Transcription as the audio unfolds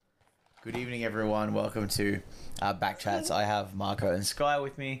Good evening, everyone. Welcome to Back Chats. I have Marko and Skye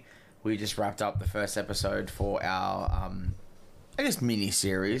with me. We just wrapped up the first episode for our,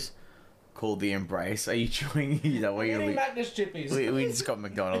 mini-series called The Embrace. Are you chewing? Eating Magnus chippies. We just got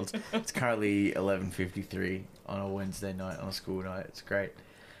McDonald's. It's currently 11:53 on a Wednesday night, on a school night. It's great.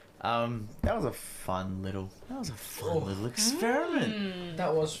 That was a fun little experiment.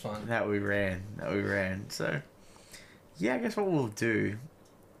 That was fun. That we ran. So, yeah, I guess what we'll do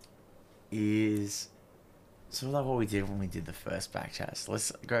is sort of like what we did when we did the first back chats.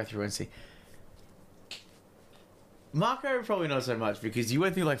 Let's go through and see. Marko probably not so much because you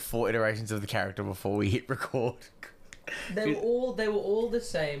went through like 4 iterations of the character before we hit record. They were all the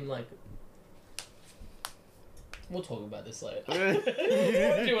same. Like, we'll talk about this later. What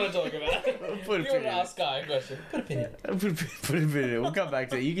do you want to talk about? You want to ask Skye a question? Put a pin in it. Put a pin in it. We'll come back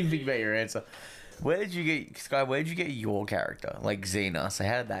to it. You can think about your answer. Where did you get, Skye, where did you get your character? Like Xena. So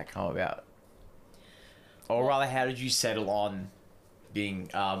how did that come about? Or rather, how did you settle on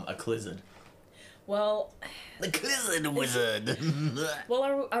being a Clizzard? Well... The Clizzard Wizard!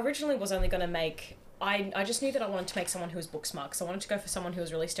 Well, I originally was only going to make... I just knew that I wanted to make someone who was book smart, so I wanted to go for someone who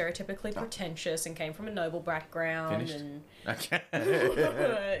was really stereotypically pretentious and came from a noble background. Finished? And Okay.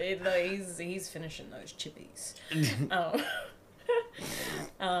 he's finishing those chippies.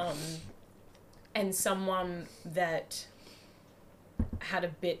 And someone that had a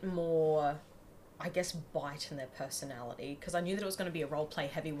bit more, I guess, bite in their personality, because I knew that it was going to be a roleplay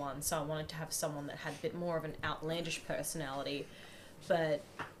heavy one, so I wanted to have someone that had a bit more of an outlandish personality, but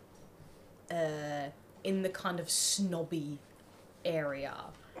in the kind of snobby area.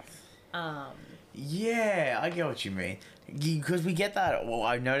 Yeah, I get what you mean. Because we get that. Well,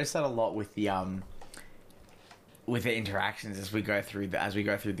 I've noticed that a lot with the interactions as we go through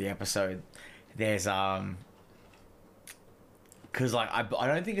the episode. There's because like I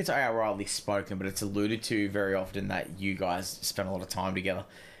don't think it's outrightly spoken, but it's alluded to very often that you guys spend a lot of time together,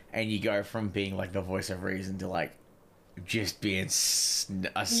 and you go from being like the voice of reason to like just being a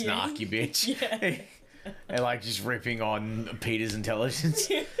snarky bitch. Yeah. And like just ripping on Peter's intelligence.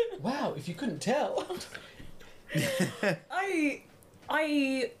 Wow, if you couldn't tell. I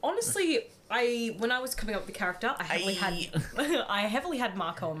honestly, when I was coming up with the character, I heavily had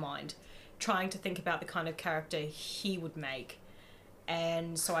Marko in mind, trying to think about the kind of character he would make.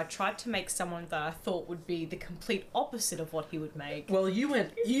 And so I tried to make someone that I thought would be the complete opposite of what he would make. Well,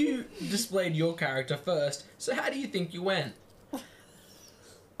 you displayed your character first, so how do you think you went?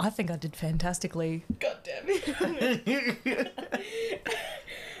 I think I did fantastically. God damn it.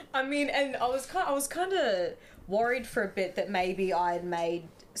 I mean, and I was kind of worried for a bit that maybe I had made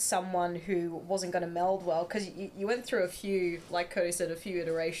someone who wasn't going to meld well, because you went through a few, like Cody said, a few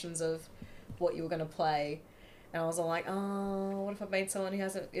iterations of what you were going to play. And I was all like, oh, what if I made someone who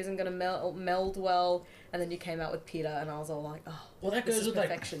isn't going to meld well? And then you came out with Peter, and I was all like, oh, well, that this goes is with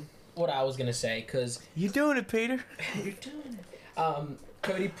perfection. like what I was going to say, because... You doing it, Peter? You're doing it.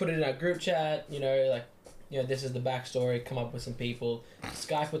 Cody put it in our group chat, this is the backstory, come up with some people.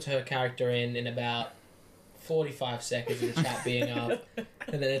 Skye puts her character in about 45 seconds of the chat being up.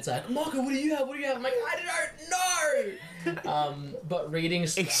 And then it's like, Marko, what do you have? I'm like, I don't know! But reading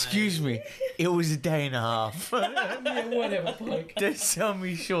Skye... Excuse me, it was a day and a half. Yeah, whatever, punk. Don't sell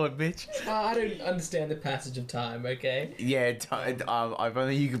me short, bitch. I don't understand the passage of time, okay? Yeah, if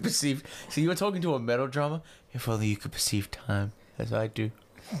only you could perceive... So you were talking to a metal drummer? If only you could perceive time, as I do.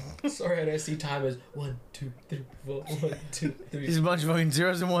 Sorry, I don't see time as 1, 2, 3, 4, 1, 2, 3. There's a bunch of fucking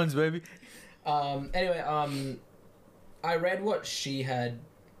zeros and ones, baby. Anyway, I read what she had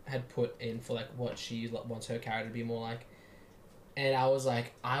put in for like what she wants her character to be more like, and I was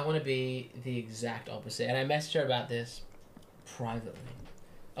like, I want to be the exact opposite. And I messaged her about this privately,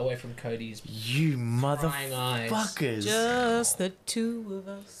 away from Cody's You prying eyes. motherfuckers. Just the two of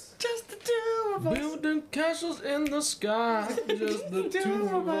us. Just the two of us. Building castles in the sky. Just the two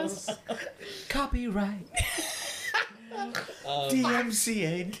of us. Copyright.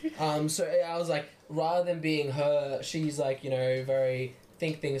 DMCA. So I was like, rather than being her, she's like, very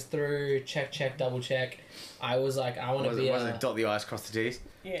think things through, check, double check. I was like, I want to be dot the I's, cross the T's?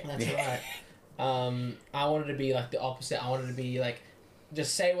 Yeah. That's right. I wanted to be like the opposite. I wanted to be like,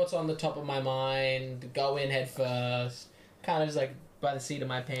 just say what's on the top of my mind, go in head first, kind of just like by the seat of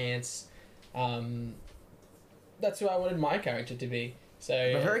my pants. That's who I wanted my character to be.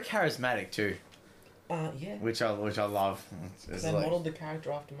 So. But very charismatic too. Yeah. Which I love. Because I modeled the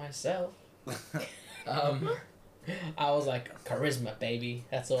character after myself. I was like, charisma, baby.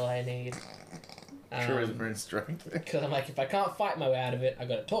 That's all I need. Charisma and strength. Because I'm like, if I can't fight my way out of it, I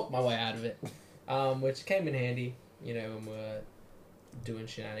got to talk my way out of it. Which came in handy, when we're doing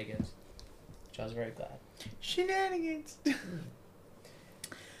shenanigans. I was very glad. Shenanigans.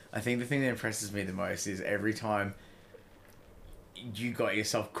 I think the thing that impresses me the most is every time you got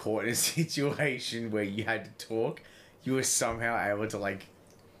yourself caught in a situation where you had to talk, you were somehow able to like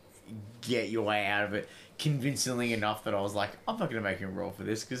get your way out of it convincingly enough that I was like, I'm not gonna make him roll for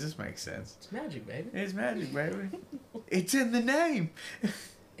this because this makes sense. It's magic, baby. It's magic, baby. It's in the name.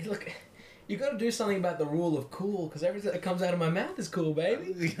 Hey, look, you got to do something about the rule of cool, because everything that comes out of my mouth is cool,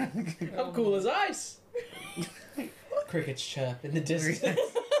 baby. I'm cool as ice. Crickets chirp in the distance.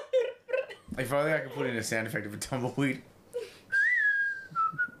 If only I could put in a sound effect of a tumbleweed.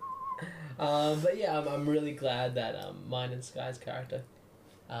 But yeah, I'm really glad that mine and Skye's character,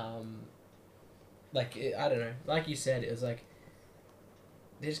 I don't know, like you said, it was like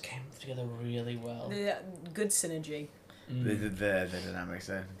they just came together really well. Yeah, good synergy. The dynamics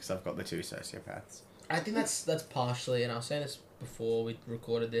there, because I've got the two sociopaths. I think that's partially, and I was saying this before we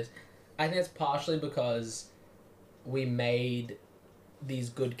recorded this, I think it's partially because we made these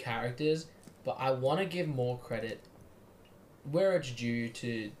good characters, but I want to give more credit where it's due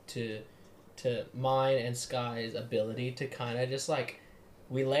to mine and Skye's ability to kind of just like,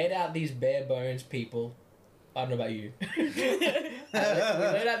 we laid out these bare bones people. I don't know about you. We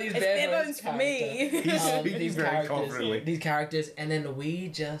laid out these bare bones for me. He's speaking very confidently. These characters, and then we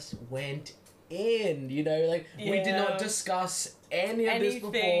just went in. You know, like we did not discuss any of this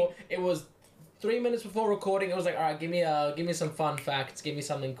before. It was 3 minutes before recording. It was like, all right, give me some fun facts, give me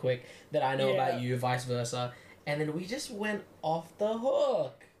something quick that I know about you, vice versa, and then we just went off the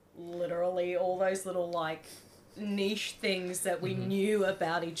hook. Literally, all those little like niche things that we knew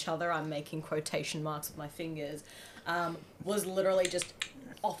about each other, I'm making quotation marks with my fingers, was literally just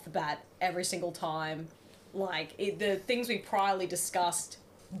off the bat every single time. Like, the things we priorly discussed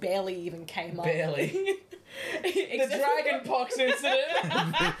barely even came up. Barely. The dragon pox incident.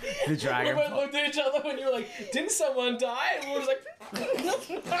 The dragon We both looked at each other when you were like, didn't someone die? And we were just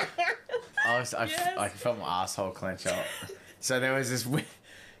like... I felt my asshole clench up. So there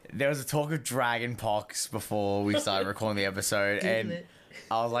was a talk of dragon pox before we started recording the episode, and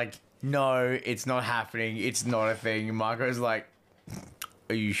I was like, no, it's not happening. It's not a thing. Marco's like,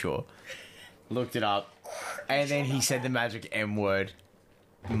 are you sure? Looked it up, and then he said the magic M word,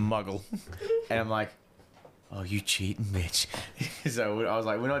 muggle, and I'm like, oh, you cheating bitch. So I was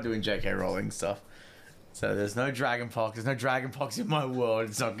like, we're not doing JK Rowling stuff. So there's no dragon pox. There's no dragon pox in my world.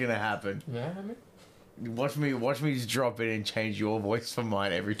 It's not gonna happen. Yeah, I mean... Watch me just drop it and change your voice for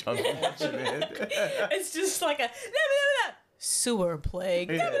mine every time I mention it. It's just like a sewer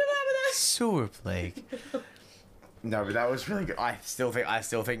plague. Sewer plague. No, but that was really good. I still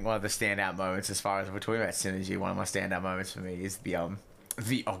think one of the standout moments, as far as we're talking about synergy, one of my standout moments for me is the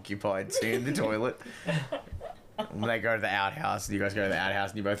occupied scene in the toilet. When they go to the outhouse, and you guys go to the outhouse,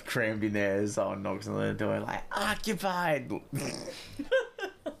 and you're both crammed in there, someone knocks on the door, like, occupied!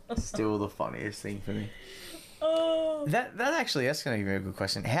 Still the funniest thing for me. Oh. That's going to be a good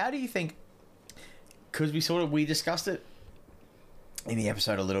question. How do you think, because we discussed it in the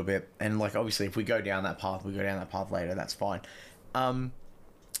episode a little bit, and like obviously if we go down that path later, that's fine.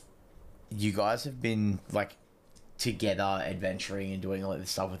 You guys have been like together adventuring and doing all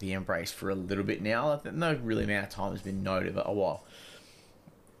this stuff with the Embrace for a little bit now. No really amount of time has been noted, but a while.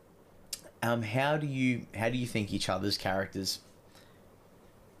 How do you think each other's characters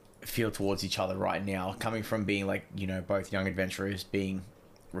feel towards each other right now, coming from being like, you know, both young adventurers being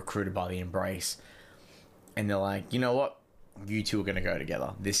recruited by the Embrace, and they're like, you know what, you two are going to go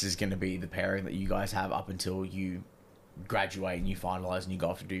together. This is going to be the pairing that you guys have up until you graduate and you finalize and you go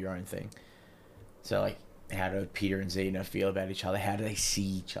off to do your own thing. So like, how do Peter and Xena feel about each other? How do they see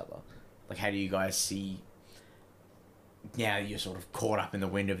each other? Like, how do you guys see, now you're sort of caught up in the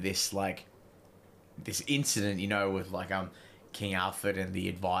wind of this, like, this incident, you know, with like King Alfred and the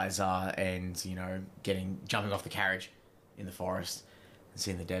advisor, and you know, jumping off the carriage in the forest and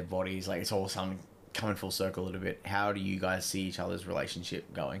seeing the dead bodies. Like, it's all something coming full circle a little bit. How do you guys see each other's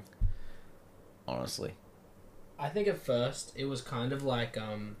relationship going? Honestly, I think at first it was kind of like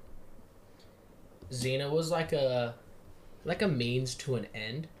Xena was like a means to an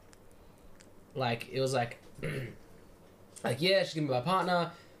end. Like, it was like like, yeah, she's gonna be my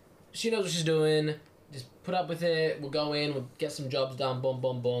partner. She knows what she's doing. Just put up with it. We'll go in. We'll get some jobs done. Boom,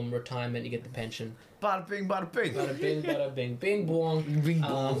 boom, boom. Retirement. You get the pension. bada bing, bada bing. Bada bing, bada bing, bing bong. Bing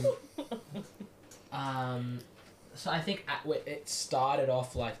bong. So I think it started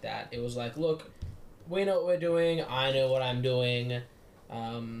off like that. It was like, look, we know what we're doing. I know what I'm doing.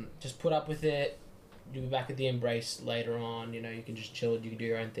 Just put up with it. You'll be back at the Embrace later on. You know, you can just chill. You can do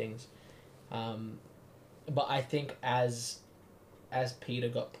your own things. But I think as Peter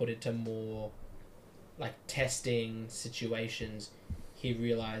got put into more like testing situations, he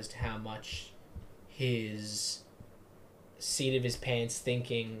realized how much his seat of his pants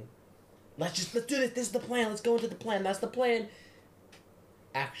thinking, let's do this, this is the plan, let's go into the plan, that's the plan,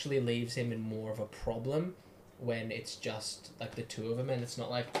 actually leaves him in more of a problem when it's just like the two of them, and it's not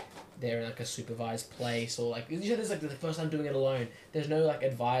like they're in like a supervised place, or like usually it's like the first time doing it alone. There's no like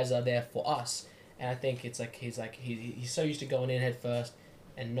advisor there for us, and I think it's like he's so used to going in head first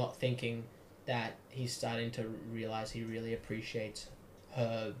and not thinking that he's starting to realize he really appreciates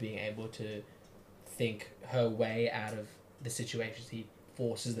her being able to think her way out of the situations he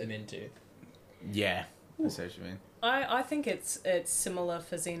forces them into. Yeah, that's what you mean. I think it's similar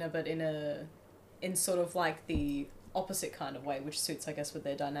for Xena, but in sort of like the opposite kind of way, which suits, I guess, with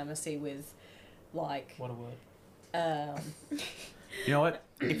their dynamacy with, like... What a word. You know what?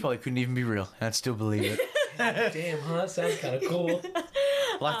 It probably couldn't even be real, and I'd still believe it. Damn, huh? That sounds kind of cool.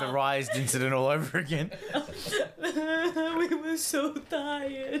 Like the Rise incident all over again. We were so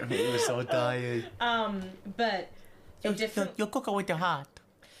tired. We were so tired. But... You'll cook it with your heart.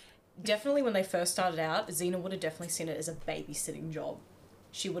 Definitely when they first started out, Xena would have definitely seen it as a babysitting job.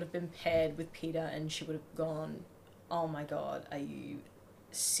 She would have been paired with Peter and she would have gone, oh my god, are you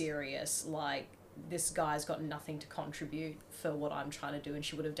serious? Like, this guy's got nothing to contribute for what I'm trying to do. And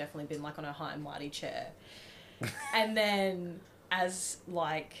she would have definitely been like on her high and mighty chair. And then as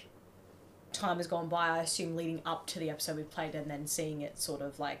like time has gone by, I assume leading up to the episode we played and then seeing it sort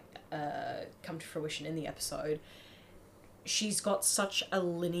of like come to fruition in the episode, she's got such a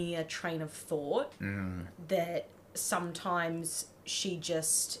linear train of thought that sometimes she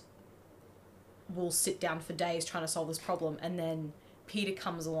just will sit down for days trying to solve this problem, and then Peter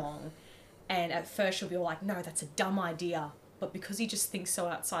comes along and at first she'll be all like, no, that's a dumb idea, but because he just thinks so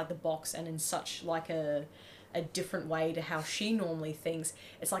outside the box and in such like a different way to how she normally thinks,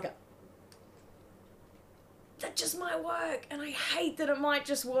 it's like that just might work, and I hate that it might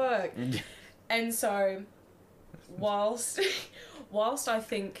just work. And so whilst I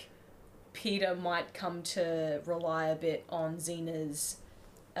think Peter might come to rely a bit on Xena's,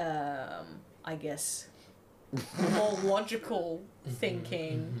 I guess, more logical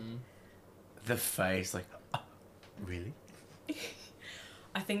thinking. The face, like, oh, really?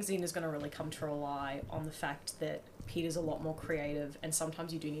 I think Xena's going to really come to rely on the fact that Peter's a lot more creative, and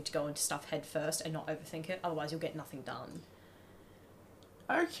sometimes you do need to go into stuff head first and not overthink it, otherwise you'll get nothing done.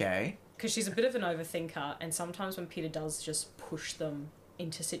 Okay. Because she's a bit of an overthinker, and sometimes when Peter does just push them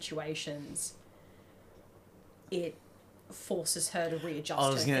into situations, it forces her to readjust. I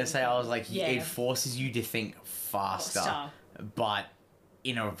was going to say, I was like, yeah. It forces you to think faster, but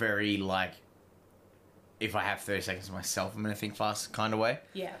in a very, like, if I have 30 seconds to myself, I'm going to think fast kind of way.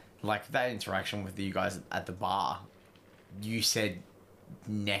 Yeah. Like, that interaction with you guys at the bar, you said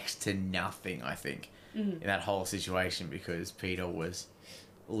next to nothing, I think, in that whole situation, because Peter was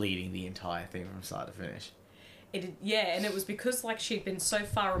leading the entire thing from start to finish. Yeah, and it was because, like, she'd been so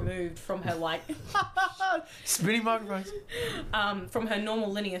far removed from her, like... Spinning microphones. From her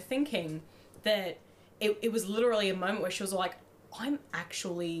normal linear thinking, that it was literally a moment where she was like, I'm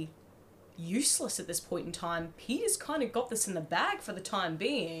actually useless at this point in time. Peter's kind of got this in the bag for the time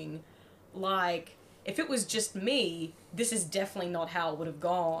being. Like, if it was just me, this is definitely not how it would have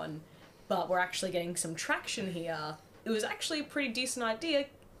gone, but we're actually getting some traction here. It was actually a pretty decent idea.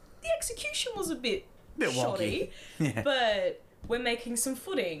 The execution was a bit shoddy, yeah. But we're making some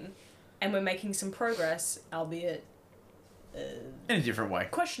footing and we're making some progress, albeit in a different way.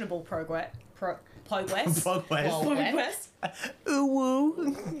 questionable progress. Progress. Ooh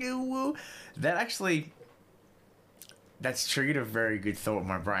woo. Ooh woo. That's triggered a very good thought in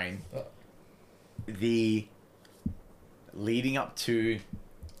my brain. The leading up to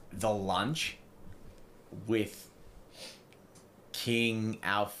the lunch with King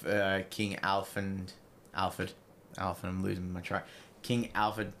Alfred, I'm losing my track. King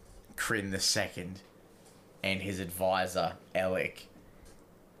Alfred Kryn II and his advisor, Alec.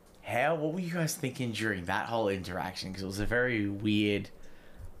 What were you guys thinking during that whole interaction? Because it was a very weird...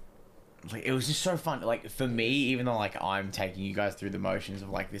 Like, it was just so fun. Like, for me, even though, like, I'm taking you guys through the motions of,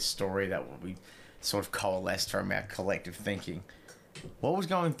 like, this story that we sort of coalesced from our collective thinking, what was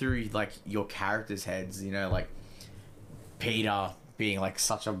going through, like, your characters' heads? You know, like, Peter being, like,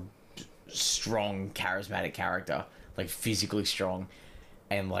 such a strong, charismatic character, like, physically strong,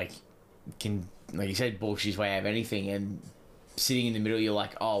 and, like, can, like you said, bullshit his way out of anything, and sitting in the middle, you're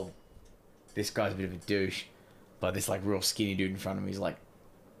like, oh, this guy's a bit of a douche, but this, like, real skinny dude in front of me is, like,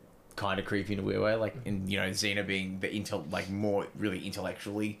 kind of creepy in a weird way, like, and, you know, Xena being the more really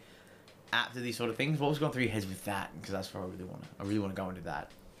intellectually apt to these sort of things. What was going through your heads with that? Because that's what I really want to go into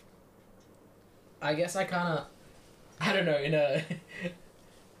that. I guess I kind of, I don't know, in a,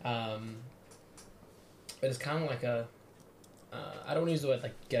 it's kind of like a, I don't want to use the word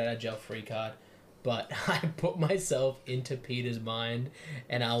like get out of jail free card, but I put myself into Peter's mind,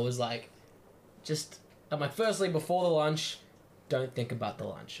 and I was like, I'm like, firstly, before the lunch, don't think about the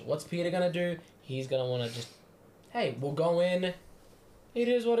lunch. What's Peter gonna do? He's gonna want to just, hey, we'll go in. It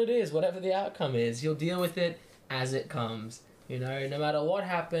is what it is. Whatever the outcome is, he'll deal with it as it comes. You know, no matter what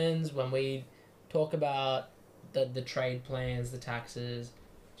happens when we talk about the trade plans, the taxes,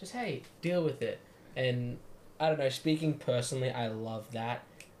 just, hey, deal with it. And I don't know, speaking personally, I love that.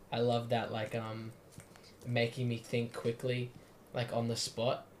 I love that, like, making me think quickly, like, on the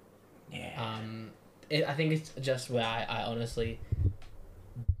spot. Yeah. I think it's just where I honestly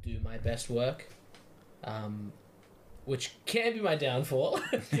do my best work, which can be my downfall.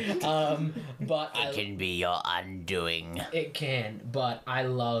 But it can be your undoing. It can, but I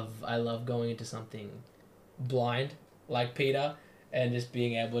love going into something blind, like Peter, and just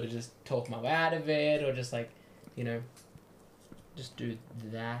being able to just talk my way out of it, or just like, you know, just do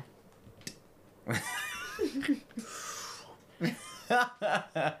that.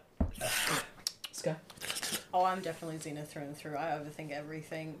 Skye? Oh, I'm definitely Xena through and through. I overthink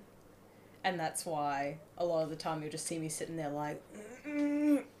everything. And that's why a lot of the time you'll just see me sitting there like,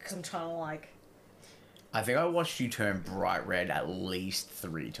 because I'm trying to like... I think I watched you turn bright red at least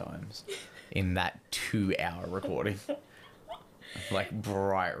 3 times in that 2-hour recording. Like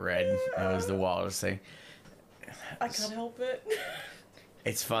bright red. It was the wildest thing. I can't help it.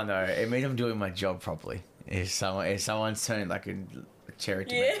 It's fun though. It means I'm doing my job properly. If someone's turning like a cherry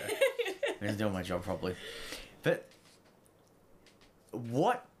tomato, it means I'm doing my job properly. But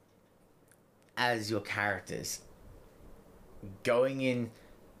what, as your characters, going in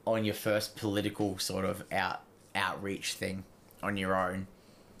on your first political sort of outreach thing on your own,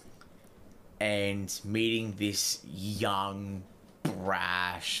 and meeting this young,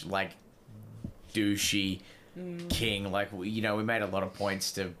 brash, like douchey king, like, you know, we made a lot of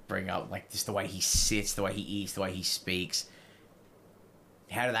points to bring up, like, just the way he sits, the way he eats, the way he speaks.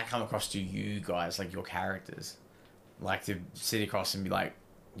 How did that come across to you guys, like your characters? Like, to sit across and be like,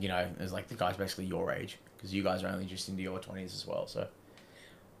 you know, it's like the guy's basically your age, because you guys are only just into your 20s as well, so.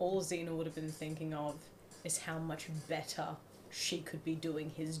 All Xena would have been thinking of is how much better she could be doing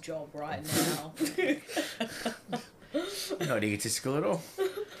his job right now. I'm not egotistical at all.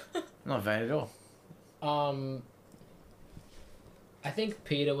 I'm not vain at all. I think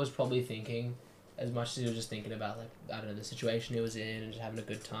Peter was probably thinking, as much as he was just thinking about, like, I don't know, the situation he was in and just having a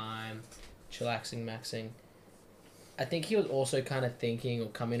good time, chillaxing, maxing. I think he was also kind of thinking or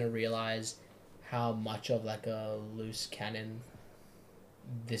coming to realize how much of, like, a loose cannon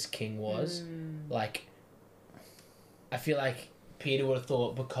this king was. Like, I feel like Peter would have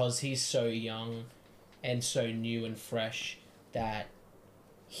thought, because he's so young and so new and fresh, that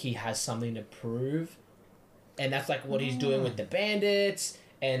he has something to prove. And that's like what he's doing with the bandits,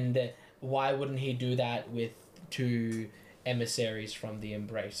 and why wouldn't he do that with 2 emissaries from the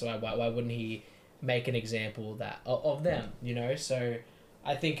Embrace? So why wouldn't he make an example of them, you know? So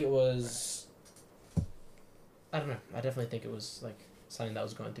I think it was, I don't know, I definitely think it was like something that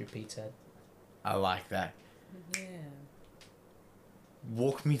was going through Pete's head. I like that. Yeah.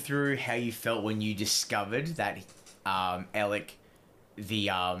 Walk me through how you felt when you discovered that Alec the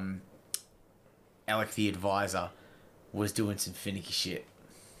advisor was doing some finicky shit.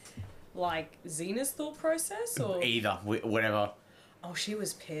 Like Xena's thought process, or either, whatever. Oh, she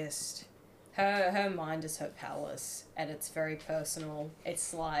was pissed. Her mind is her palace, and it's very personal.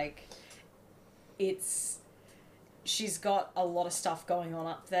 It's like, she's got a lot of stuff going on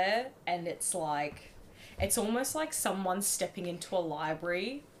up there, and it's like, it's almost like someone stepping into a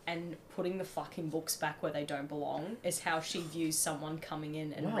library and putting the fucking books back where they don't belong, is how she views someone coming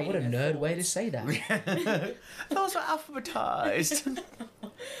in and reading. Wow, what a nerd way to say that. Those are alphabetized.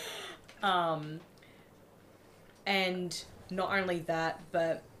 And not only that,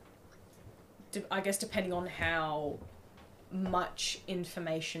 but I guess depending on how much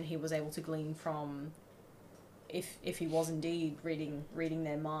information he was able to glean from, if he was indeed reading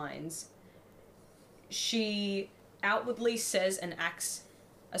their minds, she outwardly says and acts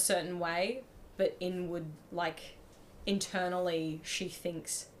a certain way, but internally she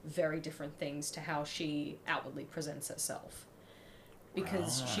thinks very different things to how she outwardly presents herself.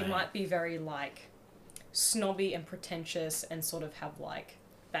 Because she might be very, like, snobby and pretentious and sort of have, like,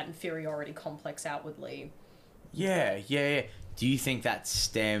 that inferiority complex outwardly. Yeah. Do you think that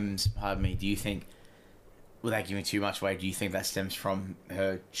stems, do you think, without giving too much away, do you think that stems from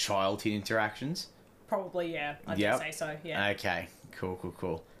her childhood interactions? Probably, yeah. I'd say so, yeah. Okay,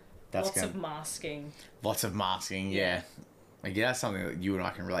 cool. That's Lots gonna, of masking. lots of masking. Yeah. Like, yeah, that's something that you and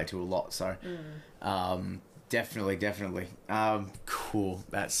I can relate to a lot. So, definitely. Cool.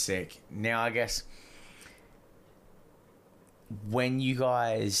 That's sick. Now, I guess when you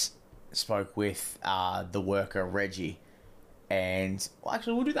guys spoke with the worker Reggie, and well,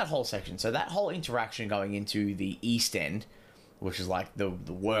 actually, we'll do that whole section. So that whole interaction going into the East End, which is like the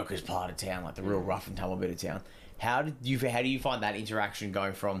workers' part of town, like the real rough and tumble bit of town. How do you find that interaction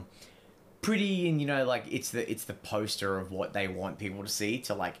going from pretty and like it's the poster of what they want people to see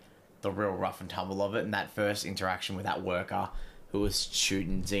to like the real rough and tumble of it, and that first interaction with that worker who was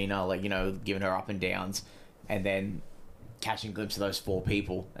shooting Xena, like giving her up and downs, and then catching a glimpse of those 4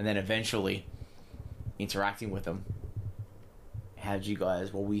 people, and then eventually interacting with them.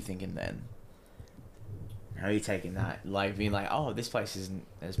 What were you thinking then? How are you taking that? Like being like, oh, this place isn't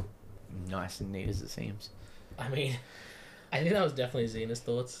as nice and neat as it seems. I mean, I think that was definitely Xena's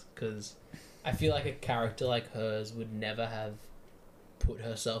thoughts, because I feel like a character like hers would never have put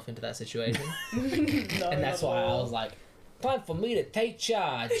herself into that situation. And that's why I was like, time for me to take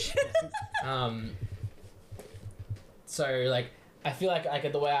charge. So, like, I feel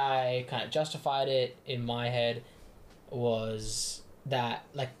like the way I kind of justified it in my head was that,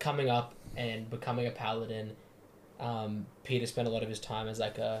 like, coming up and becoming a paladin, Peter spent a lot of his time as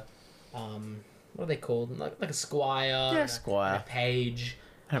like a what are they called? Like a squire, squire, and a page,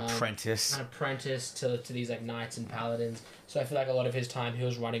 an apprentice, to these like knights and paladins. So I feel like a lot of his time he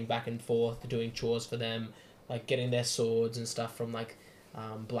was running back and forth, doing chores for them, like getting their swords and stuff from like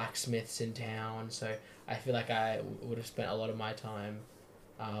blacksmiths in town. So I feel like I would have spent a lot of my time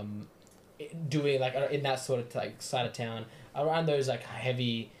doing like in that sort of like side of town around those like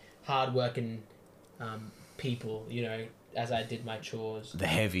heavy, hard-working people, as I did my chores. The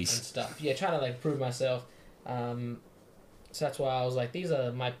heavies. And stuff. Yeah, trying to like prove myself. So that's why I was like, these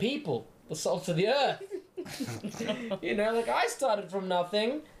are my people, the salt of the earth. Like I started from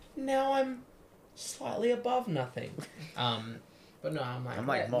nothing. Now I'm slightly above nothing. But no, I'm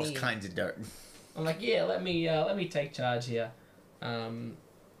like most kinds of dirt. I'm like, yeah, let me take charge here.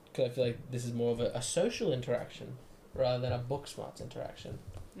 Because I feel like this is more of a social interaction rather than a book smarts interaction.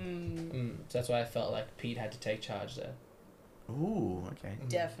 So that's why I felt like Pete had to take charge there. Ooh, okay.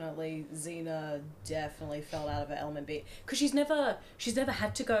 Definitely, Xena definitely fell out of her element bit, because she's never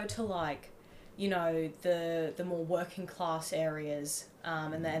had to go to like, the more working class areas,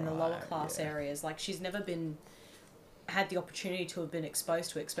 and the lower class areas. Like she's never had the opportunity to have been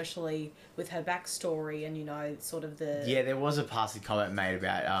exposed to it, especially with her backstory and sort of the. Yeah, there was a passing comment made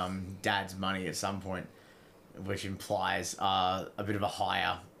about Dad's money at some point, which implies a bit of a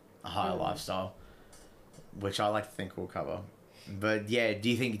higher lifestyle, which I like to think we'll cover. But yeah, do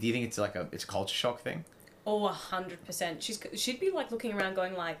you think it's like it's a culture shock thing? Oh, 100%. She'd be like looking around,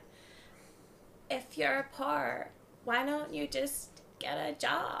 going like, "If you're poor, why don't you just get a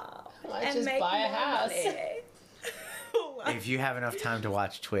job and just make buy a house?" If you have enough time to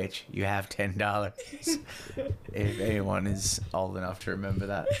watch Twitch, you have $10. If anyone is old enough to remember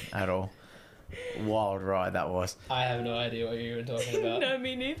that at all. Wild ride that was. I have no idea what you were talking about. No,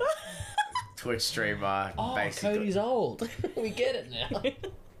 me neither. Twitch streamer. Oh, basically. Cody's old. We get it now.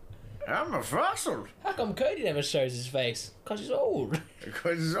 I'm a fossil. How come Cody never shows his face? Because he's old.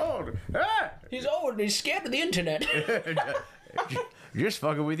 Because he's old. Ah! He's old and he's scared of the internet. Just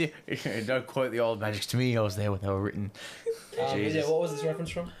fucking with you. Don't quote the old magics to me. I was there when they were written. Yeah, what was this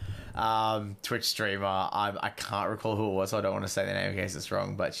reference from? Twitch streamer. I can't recall who it was, so I don't want to say the name in case it's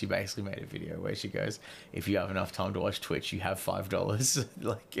wrong, but she basically made a video where she goes, if you have enough time to watch Twitch, you have $5.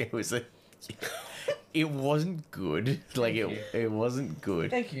 Like, it was it wasn't good. Like, it wasn't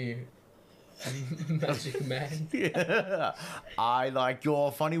good. Thank you, Magic Man. Yeah. I like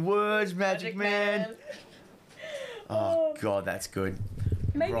your funny words, Magic Man. Oh, God, that's good.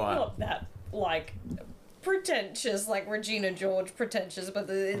 Maybe not that, like, pretentious, like Regina George pretentious, but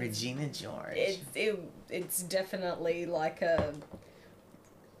Regina George. It's definitely like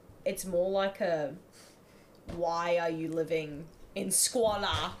it's more like why are you living in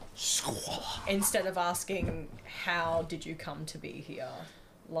squalor? Instead of asking, how did you come to be here?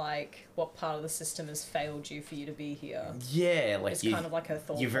 Like, what part of the system has failed you for you to be here? Yeah, like it's kind of like her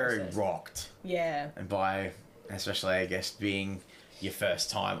thought you're very process. rocked. Yeah. And by, especially, I guess, being your first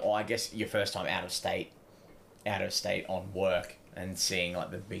time, or I guess your first time out of state on work, and seeing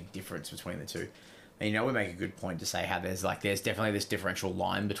like the big difference between the two. And we make a good point to say how there's definitely this differential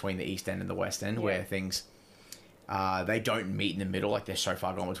line between the East End and the West End, where things they don't meet in the middle. Like, they're so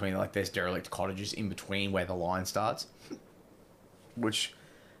far gone between. Like, there's derelict cottages in between where the line starts, which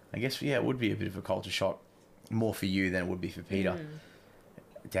I guess it would be a bit of a culture shock, more for you than it would be for Peter.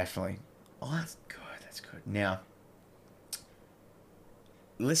 Definitely. Oh, that's good. That's good. Now,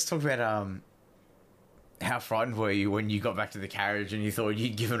 let's talk about how frightened were you when you got back to the carriage and you thought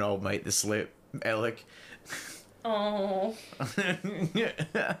you'd given old mate the slip, Alec? Oh.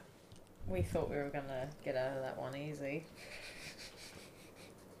 We thought we were gonna get out of that one easy.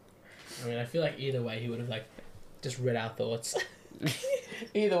 I mean, I feel like either way he would have like just read our thoughts.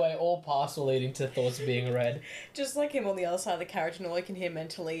 Either way, all paths were leading to thoughts being read. Just like him on the other side of the carriage, and all I can hear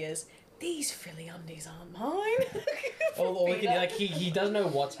mentally is, "These frilly undies aren't mine." all he can like he doesn't know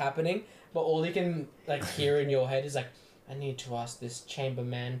what's happening, but all he can like hear in your head is like, I need to ask this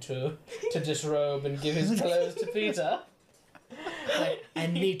chamberman to disrobe and give his clothes to Peter. Like, I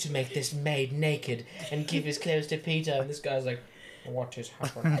need to make this maid naked and give his clothes to Peter. And this guy's like, what is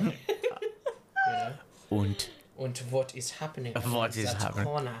happening? You know? And what is happening? What is happening?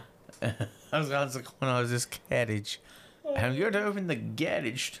 Corner. I was going to the corner of this carriage. I'm going to open the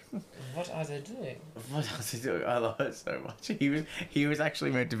garage. What are they doing? What else is he doing? I love it so much. He was actually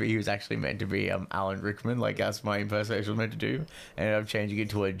meant to be Alan Rickman, like that's my impersonation was meant to do, and I'm changing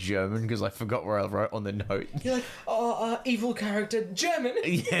it to a German because I forgot where I wrote on the note. You're like, evil character, German.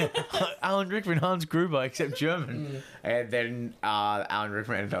 Yeah, Alan Rickman, Hans Gruber, except German. And then Alan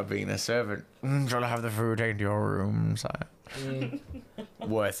Rickman ended up being the servant. Trying to have the food taken to your room, so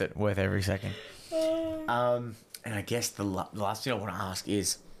worth every second. And I guess the last thing I want to ask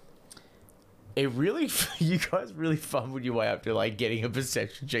is, you guys really fumbled your way up to like getting a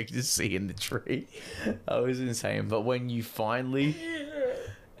perception check to see in the tree. That was insane. But when you finally,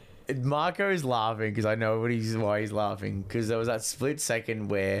 Marko is laughing because I know why he's laughing, because there was that split second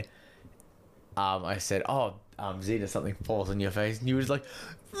where, I said, "Oh, Zena, something falls on your face," and you was like,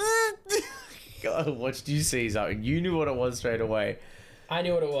 "God, what did you see?" Something you knew what it was straight away. I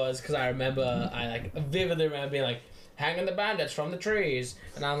knew what it was because I vividly remember being like, hanging the bandits from the trees.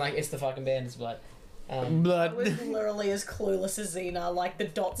 And I'm like, it's the fucking bandits' blood. Blood. I was literally as clueless as Xena. Like, the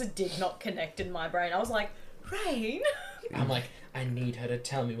dots did not connect in my brain. I was like, Rain? I'm like, I need her to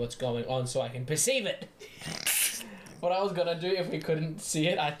tell me what's going on so I can perceive it. What I was gonna do if we couldn't see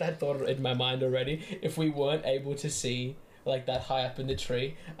it, I thought in my mind already, if we weren't able to see like that high up in the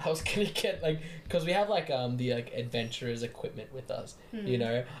tree, I was gonna get like, because we have like the like adventurers equipment with us, you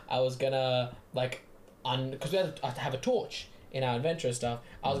know, I was gonna like because we had to have a torch in our adventurer stuff.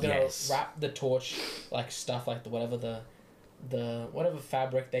 I was gonna wrap the torch like stuff like whatever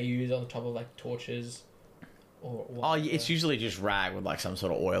fabric they use on the top of like torches or whatever. It's usually just rag with like some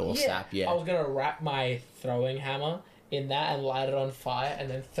sort of oil or sap. Yeah, I was gonna wrap my throwing hammer in that and light it on fire and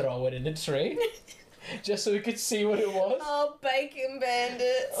then throw it in the tree. Just so we could see what it was. Oh, bacon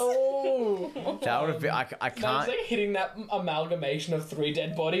bandits. Oh. That would have been. I That can't. was like hitting that amalgamation of 3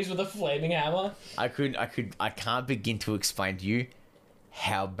 dead bodies with a flaming hammer. I can't begin to explain to you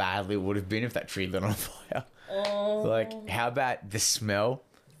how badly it would have been if that tree lit on fire. Oh. Like, how about the smell,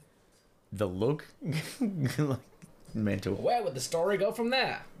 the look, like, mental. Where would the story go from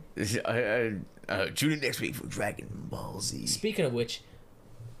there? Tune in next week for Dragon Ball Z. Speaking of which,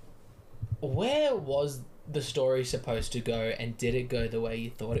 where was the story supposed to go, and did it go the way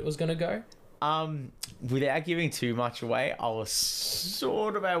you thought it was going to go? Without giving too much away, I was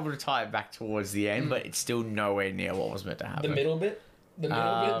sort of able to tie it back towards the end, but it's still nowhere near what was meant to happen. The middle bit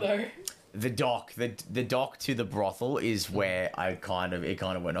though. The dock to the brothel is where it kind of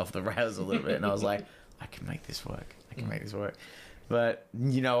went off the rails a little bit, and I was like, I can make this work. But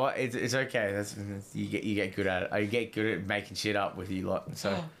you know what? It's okay. You get good at it. I get good at making shit up with you lot.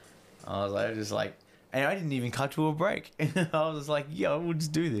 So I was like, and I didn't even cut to a break. I was just like, yeah, we'll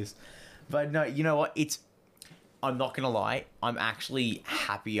just do this. But no, you know what? I'm not gonna lie. I'm actually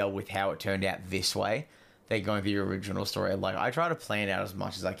happier with how it turned out this way than going the original story. Like, I try to plan out as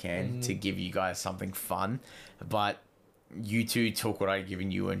much as I can to give you guys something fun, but you two took what I'd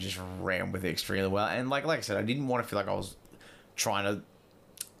given you and just ran with it extremely well. And like I said, I didn't want to feel like I was trying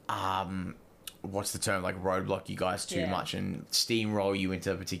to what's the term, like roadblock you guys too much and steamroll you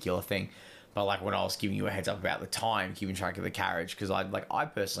into a particular thing. But like when I was giving you a heads up about the time, keeping track of the carriage, because I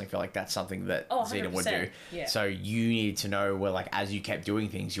personally feel like that's something that Zena would do. Yeah. So you needed to know where, like, as you kept doing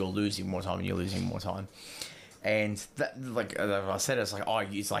things, you're losing more time. And that, like I said, it's like,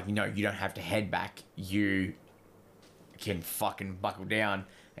 you don't have to head back. You can fucking buckle down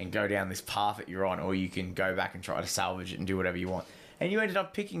and go down this path that you're on, or you can go back and try to salvage it and do whatever you want. And you ended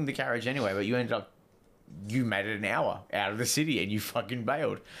up picking the carriage anyway, but you made it an hour out of the city and you fucking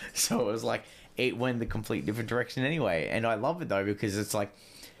bailed. So it was like, it went the complete different direction anyway. And I love it though, because it's like,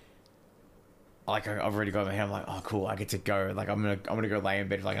 like I've already got in my head. I'm like, oh cool, I get to go. Like I'm gonna go lay in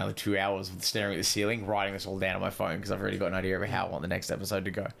bed for like another 2 hours staring at the ceiling, writing this all down on my phone because I've already got an idea of how I want the next episode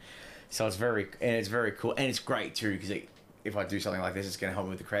to go. So it's very cool, and it's great too because if I do something like this, it's gonna help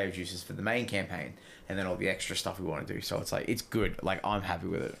me with the creative juices for the main campaign, and then all the extra stuff we want to do. So it's like it's good. Like I'm happy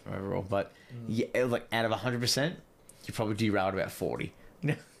with it overall. But yeah, like out of 100%, you probably derailed about 40.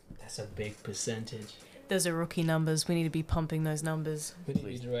 That's a big percentage. Those are rookie numbers. We need to be pumping those numbers. We need to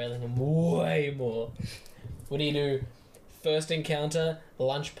be derailing them way more. What do you do? First encounter,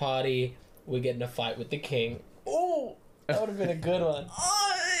 lunch party, we get in a fight with the king. Ooh! That would have been a good one.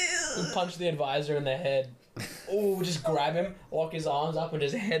 We punch the advisor in the head. Ooh, just grab him, lock his arms up, and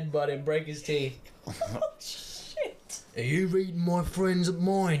just headbutt him, break his teeth. Oh, shit. Are you reading my friend's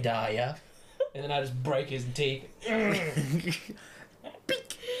mind, are ya? And then I just break his teeth.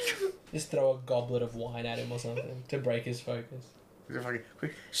 Just throw a goblet of wine at him or something to break his focus.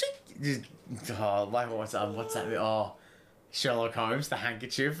 Just, like what's that? Oh, Sherlock Holmes, the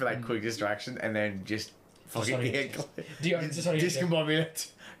handkerchief for that quick distraction, and then just fucking discombobulate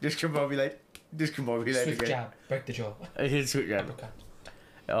Swift again. jab, break the jaw. Swift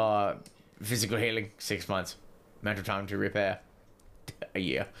jab. Physical healing, 6 months. Mental time to repair, a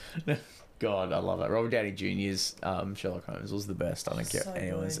year. God, I love that. Robert Downey Jr.'s Sherlock Holmes was the best. I don't care what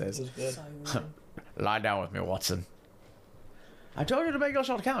anyone says. It was good. So Lie down with me, Watson. I told you to make your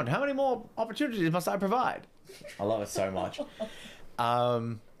shot count. How many more opportunities must I provide? I love it so much.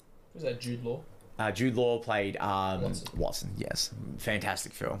 Was that Jude Law? Jude Law played Watson. Yes,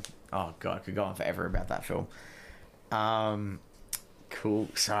 fantastic film. Oh God, I could go on forever about that film. Cool.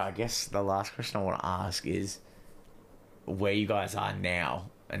 So I guess the last question I want to ask is where you guys are now,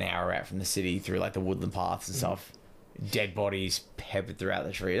 an hour out from the city, through like the woodland paths and stuff. Dead bodies peppered throughout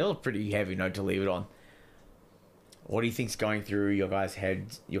the tree. It was a pretty heavy note to leave it on. What do you think's going through your guys'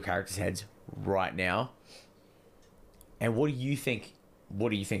 heads, your characters' heads right now? And what do you think's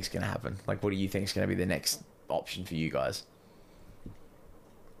going to happen? Like, what do you think's going to be the next option for you guys?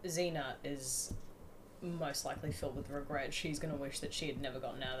 Xena is most likely filled with regret. She's going to wish that she had never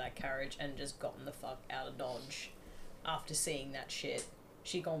gotten out of that carriage and just gotten the fuck out of Dodge after seeing that shit.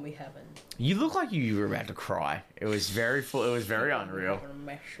 She gonna be heaven. You look like you were about to cry. It was very full. It was very unreal. Having a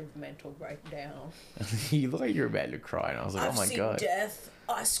massive mental breakdown. You look like you were about to cry, and I was like, I've "Oh my seen God!" Death.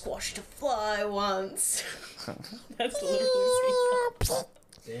 I squashed a fly once. That's literally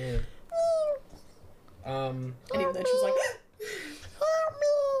Damn. And even then she's like,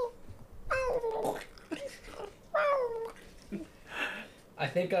 I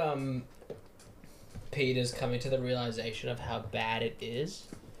think Peter's coming to the realization of how bad it is,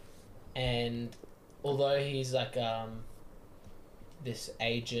 and although he's like this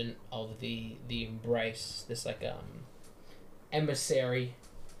agent of the Embrace, this like emissary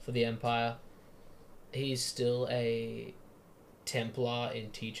for the Empire, he's still a Templar in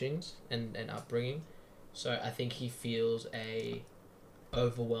teachings and upbringing, so I think he feels a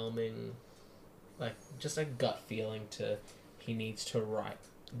overwhelming, like, just a gut feeling to he needs to right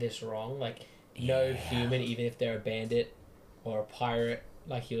this wrong. Like, no human, even if they're a bandit or a pirate,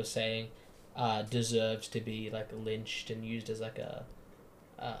 like he was saying, deserves to be like lynched and used as like a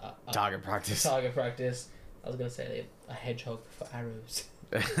target practice. Target practice. I was gonna say a hedgehog for arrows.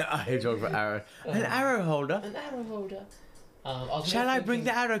 A hedgehog for arrow. An arrow holder. An arrow holder. Shall I bring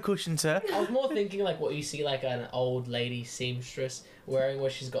the arrow cushion, sir? I was more thinking like what you see like an old lady seamstress wearing, where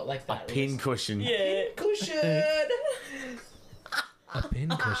she's got like that a pin cushion. Yeah, cushion. A pin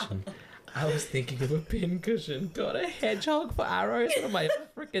cushion. I was thinking of a pin cushion. Got a hedgehog for arrows. What am I, a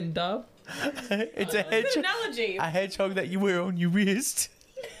freaking dub? It's a hedgehog. It's an analogy. A hedgehog that you wear on your wrist.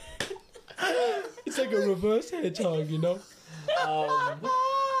 It's like a reverse hedgehog, you know.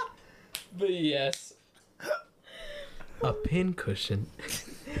 But yes, a pin cushion.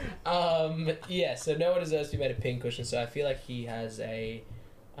 Yeah. So no one deserves to be made a pin cushion. So I feel like he has an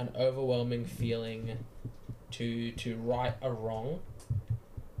overwhelming feeling to right a wrong.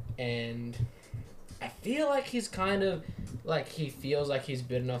 And I feel like he's kind of like, he feels like he's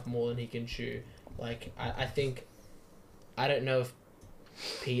bit enough more than he can chew. Like, I think, I don't know if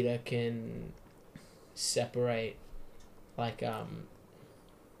Peter can separate like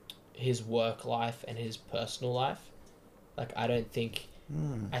his work life and his personal life. Like, I don't think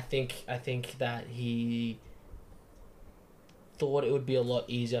I think that he thought it would be a lot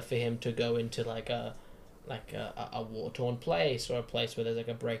easier for him to go into like a war-torn place, or a place where there's like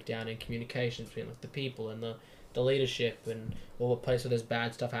a breakdown in communication between like the people and the leadership, and or a place where there's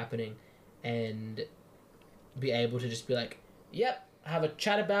bad stuff happening, and be able to just be like, yep, have a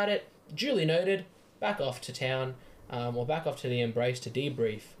chat about it, duly noted, back off to town, or back off to the Embrace to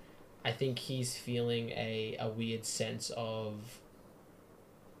debrief, I think he's feeling a weird sense of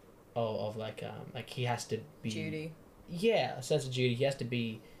like he has to be Duty. Yeah, a sense of duty. He has to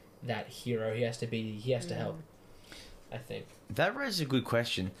be that hero. He has to help. I think That raises a good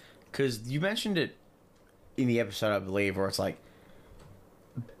question, because you mentioned it in the episode, I believe, where it's like,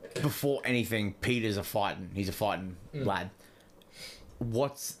 before anything, Peter's he's a fighting lad.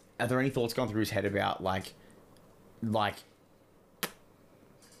 Are there any thoughts going through his head about like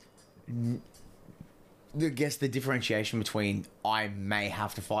I guess the differentiation between I may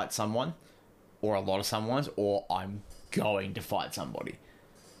have to fight someone, or a lot of someone's, or I'm going to fight somebody.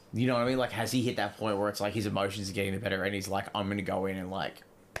 You know what I mean? Like, has he hit that point where it's like his emotions are getting the better, and he's like, I'm gonna go in and like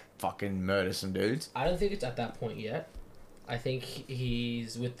fucking murder some dudes? I don't think it's at that point yet. I think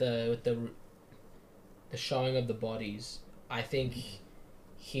he's with the showing of the bodies. I think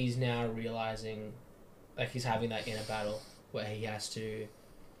he's now realizing, like, he's having that inner battle where he has to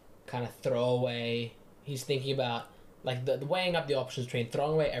kind of throw away. He's thinking about like the weighing up the options between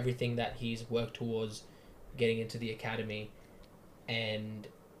throwing away everything that he's worked towards getting into the academy, and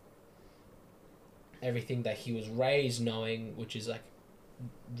everything that he was raised knowing, which is like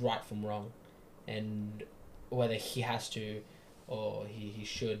right from wrong, and whether he has to or he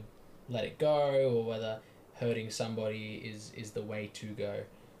should let it go, or whether hurting somebody is the way to go.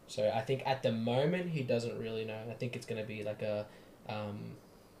 So I think at the moment he doesn't really know. I think it's going to be like a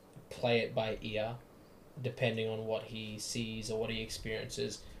play it by ear, depending on what he sees or what he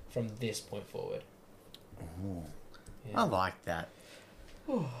experiences from this point forward. Ooh. Yeah. I like that.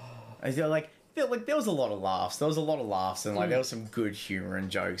 I feel like there was a lot of laughs. And like there was some good humor and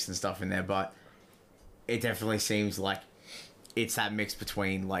jokes and stuff in there, but it definitely seems like it's that mix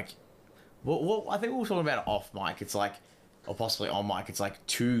between like, well, I think we were talking about it off mic. It's like, or possibly on mic. It's like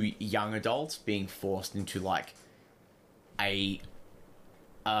two young adults being forced into like a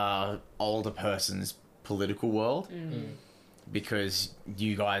older person's political world, because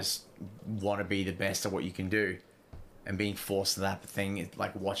you guys want to be the best at what you can do, and being forced to that thing,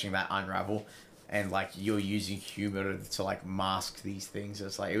 like watching that unravel, and like you're using humor to like mask these things.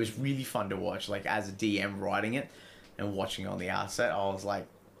 It's like, it was really fun to watch. Like, as a DM writing it and watching it on the outset, I was like,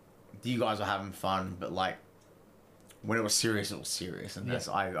 you guys were having fun, but like when it was serious, and that's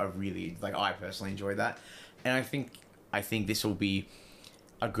I really like. I personally enjoyed that, and I think this will be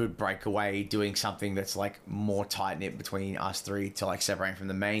a good breakaway, doing something that's like more tight knit between us three, to like separate from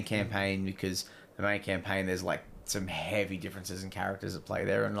the main campaign, because the main campaign, there's like some heavy differences in characters at play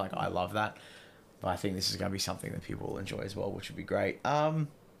there, and like I love that. But I think this is going to be something that people will enjoy as well, which would be great. Yeah,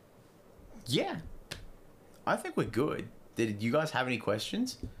 I think we're good. Did you guys have any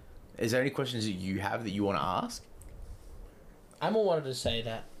questions? Is there any questions that you have that you want to ask? I more wanted to say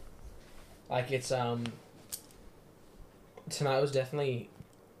that, like, it's tonight was definitely,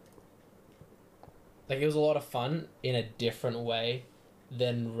 like, it was a lot of fun in a different way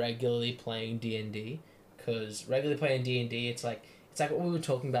than regularly playing D&D, because regularly playing D&D, it's like what we were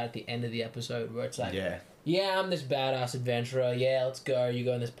talking about at the end of the episode, where it's like, yeah, I'm this badass adventurer. Yeah, let's go. You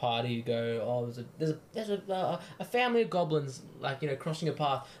go in this party. You go, oh, there's a family of goblins, like, you know, crossing a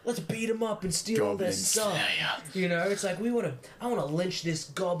path. Let's beat them up and steal all their stuff. You know, it's like, I want to lynch this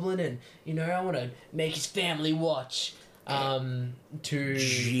goblin, and, you know, I want to make his family watch. To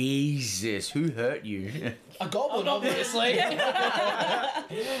Jesus, who hurt you? A goblin, obviously.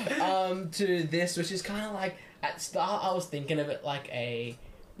 To this, which is kind of like, at start I was thinking of it like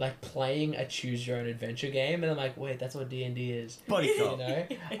playing a choose your own adventure game, and I'm like, wait, that's what D&D is. Buddy cop. You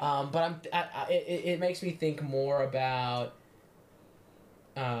know? But it makes me think more about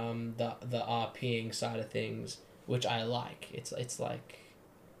the RPing side of things, which I like. It's like,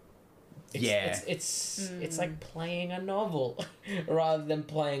 it's like playing a novel rather than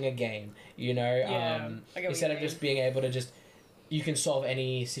playing a game, you know. Instead of just being able to you can solve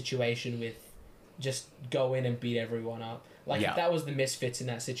any situation with just go in and beat everyone up. Like, if that was the Misfits in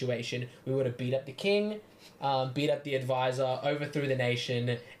that situation, we would have beat up the king, beat up the advisor, overthrew the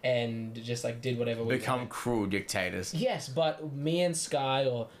nation, and just like did whatever we become wanted. Cruel dictators. Yes, but me and Skye,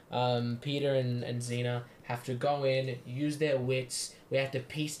 or Peter and Xena, have to go in, use their wits. We have to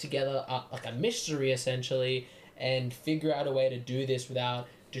piece together like a mystery, essentially, and figure out a way to do this without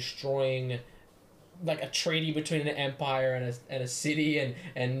destroying like a treaty between an empire and a city,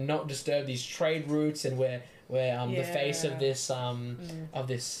 and not disturb these trade routes, and we're the face of this of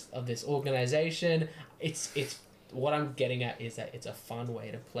this organization. It's what I'm getting at is that it's a fun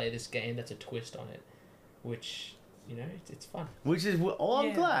way to play this game. That's a twist on it, which, you know, it's fun. Which is,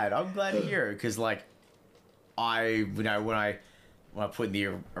 I'm glad to hear it, because like when I put in the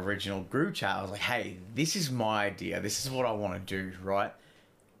original group chat, I was like, hey, this is my idea. This is what I want to do, right?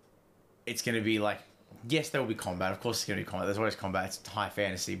 it's going to be like, yes, there will be combat. Of course, it's going to be combat. There's always combat. It's high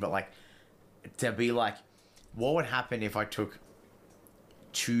fantasy, but like, to be like, what would happen if I took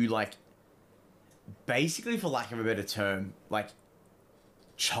two, like, basically, for lack of a better term, like,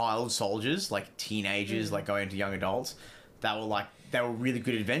 child soldiers, like teenagers, like going into young adults, that were like, they were really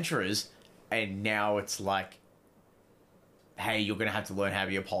good adventurers, and now it's like, hey, you're going to have to learn how to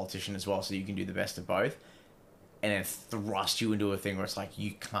be a politician as well, so you can do the best of both, and then thrust you into a thing where it's like,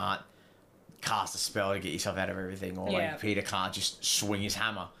 you can't cast a spell to get yourself out of everything, or like Peter can't just swing his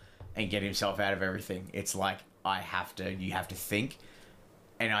hammer and get himself out of everything. It's like, you have to think.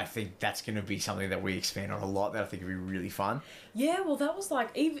 And I think that's going to be something that we expand on a lot, that I think would be really fun. Yeah, well, that was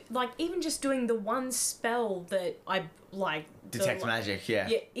even just doing the one spell that I like. Detect magic, yeah.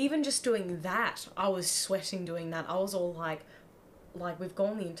 Yeah, even just doing that, I was sweating doing that. I was all like we've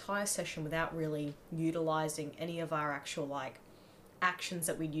gone the entire session without really utilising any of our actual, like, actions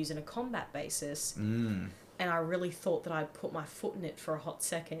that we'd use in a combat basis. And I really thought that I'd put my foot in it for a hot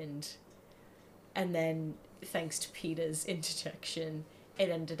second. And then, thanks to Peter's interjection, it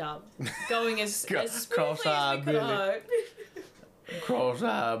ended up going as smoothly as we could hope.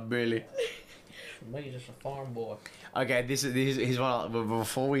 Cross-eye Billy. Maybe just a farm boy. Okay, here's one.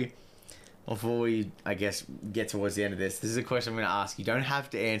 Before we, I guess, get towards the end of this is a question I'm going to ask. You don't have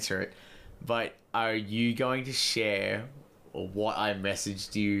to answer it, but are you going to share what I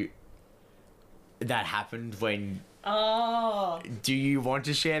messaged you that happened when... Oh. Do you want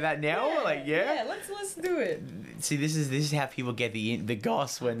to share that now? Yeah, yeah, let's do it. See, this is how people get the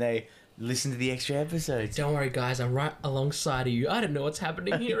goss when they listen to the extra episodes. Don't worry, guys. I'm right alongside of you. I don't know what's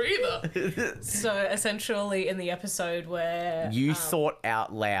happening here either. So, essentially, in the episode where... You thought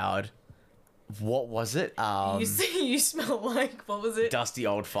out loud... What was it? You smell like, what was it? Dusty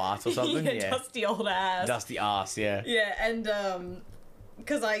old fart or something? Yeah, dusty old ass. Dusty ass, yeah. Yeah, and,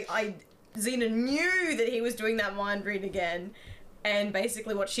 because Xena knew that he was doing that mind read again, and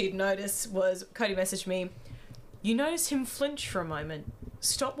basically what she'd noticed was, Cody messaged me, you notice him flinch for a moment,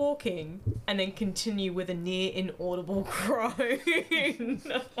 stop walking, and then continue with a near inaudible groan.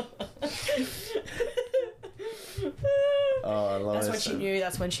 Oh, I love That's when she knew.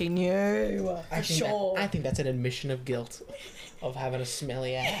 That's when she knew. For sure. I think that's an admission of guilt of having a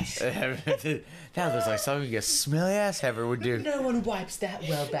smelly ass. That looks like something a smelly ass haver would do. No one wipes that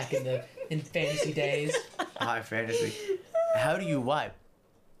well back in fantasy days. High fantasy. How do you wipe?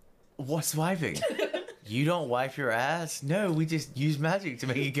 What's wiping? You don't wipe your ass? No, we just use magic to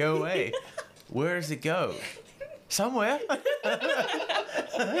make it go away. Where does it go? Somewhere.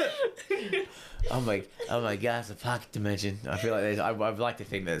 Oh my god, it's a pocket dimension. I feel like I'd like to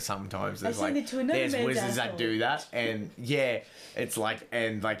think that sometimes there's wizards that do that, and yeah, it's like,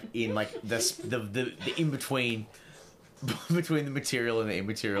 and like in like the in between the material and the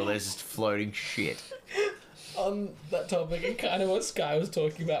immaterial, there's just floating shit. On that topic, and kind of what Skye was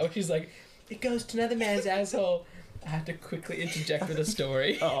talking about, which is like, it goes to another man's asshole. I have to quickly interject with a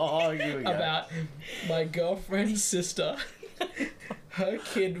story. Oh, here we go. About my girlfriend's sister. Her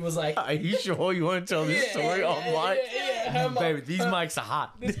kid was like... Are you sure you want to tell this story online? Yeah. Baby, these mics are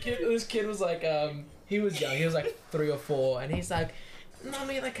hot. This kid was like, he was young. He was like 3 or 4, and he's like,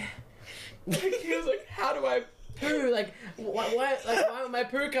 Mommy, like he was like, how do I poo? Like, why would my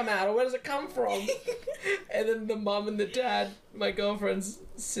poo come out? Or where does it come from? And then the mum and the dad, my girlfriend's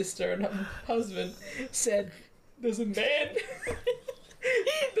sister and her husband, said, there's a man.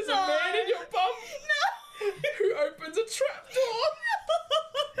 There's a man in your bum. No. Who opens a trapdoor.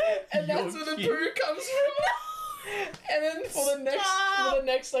 And that's where the poo comes from. And then for the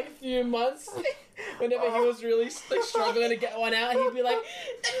next like few months, whenever he was really like struggling to get one out, he'd be like,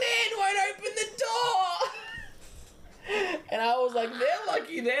 the man won't open the door. And I was like, they're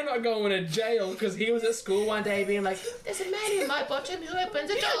lucky they're not going to jail, because he was at school one day being like, there's a man in my bottom who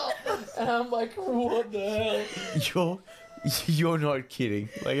opens a door. And I'm like, what the hell? You're not kidding.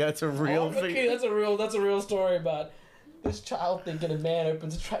 Like, that's a real thing. Okay, that's a real story about this child thinking a man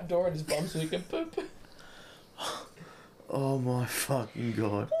opens a trap door in his bum so he can poop. Oh my fucking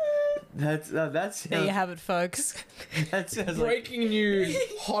god. That's there you have it, folks. That sounds breaking news,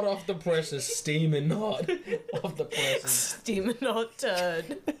 hot off the presses, steaming hot off the presses. Steaming hot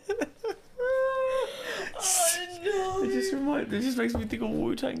turd. Oh no! It just makes me think of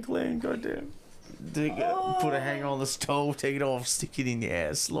Wu-Tang Clan. Goddamn. Put a hanger on the stove, take it off, stick it in the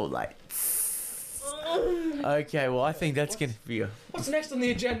air, slow light. Okay, well, I think that's gonna be What's next on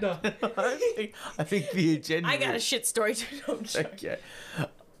the agenda? I think the agenda. I got a shit story too. Okay.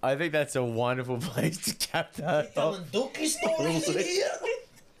 I think that's a wonderful place to cap that telling dookie stories here?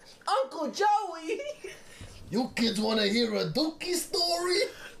 Uncle Joey! You kids want to hear a dookie story?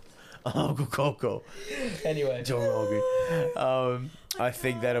 Cool. Anyway. Joe Rogan. I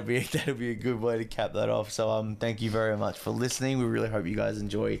think that'll be a good way to cap that off. So thank you very much for listening. We really hope you guys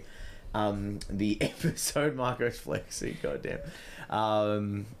enjoy the episode. Marko's flexing, goddamn.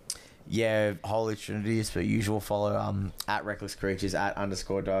 Yeah, Holy Trinity is per usual. Follow at Reckless Creatures, at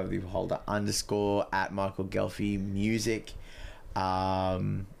 _ Dive the Beholder _ at Michael Gelfie Music.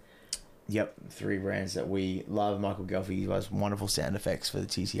 Yep, 3 brands that we love. Michael Gelfie does wonderful sound effects for the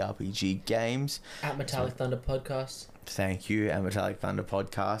TTRPG games. At Metallic Thunder Podcasts. Thank you. At Metallic Thunder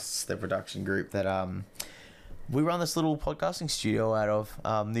Podcasts, the production group that we run this little podcasting studio out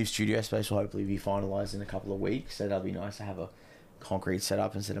of. New studio space will hopefully be finalised in a couple of weeks, so that'll be nice to have a concrete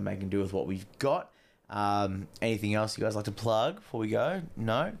setup instead of making do with what we've got. Anything else you guys like to plug before we go?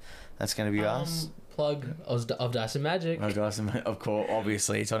 No? That's going to be us. Plug of Dice and Magic. Of course,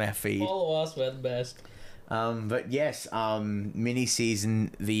 obviously, it's on our feed. Follow us, we're the best. But yes, mini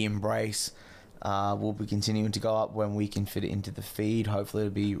season The Embrace will be continuing to go up when we can fit it into the feed. Hopefully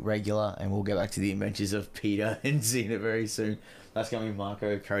it'll be regular, and we'll get back to the adventures of Peter and Xena very soon. That's going to be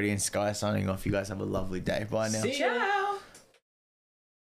Marko, Cody, and Skye signing off. You guys have a lovely day. Bye now. See ya. Ciao.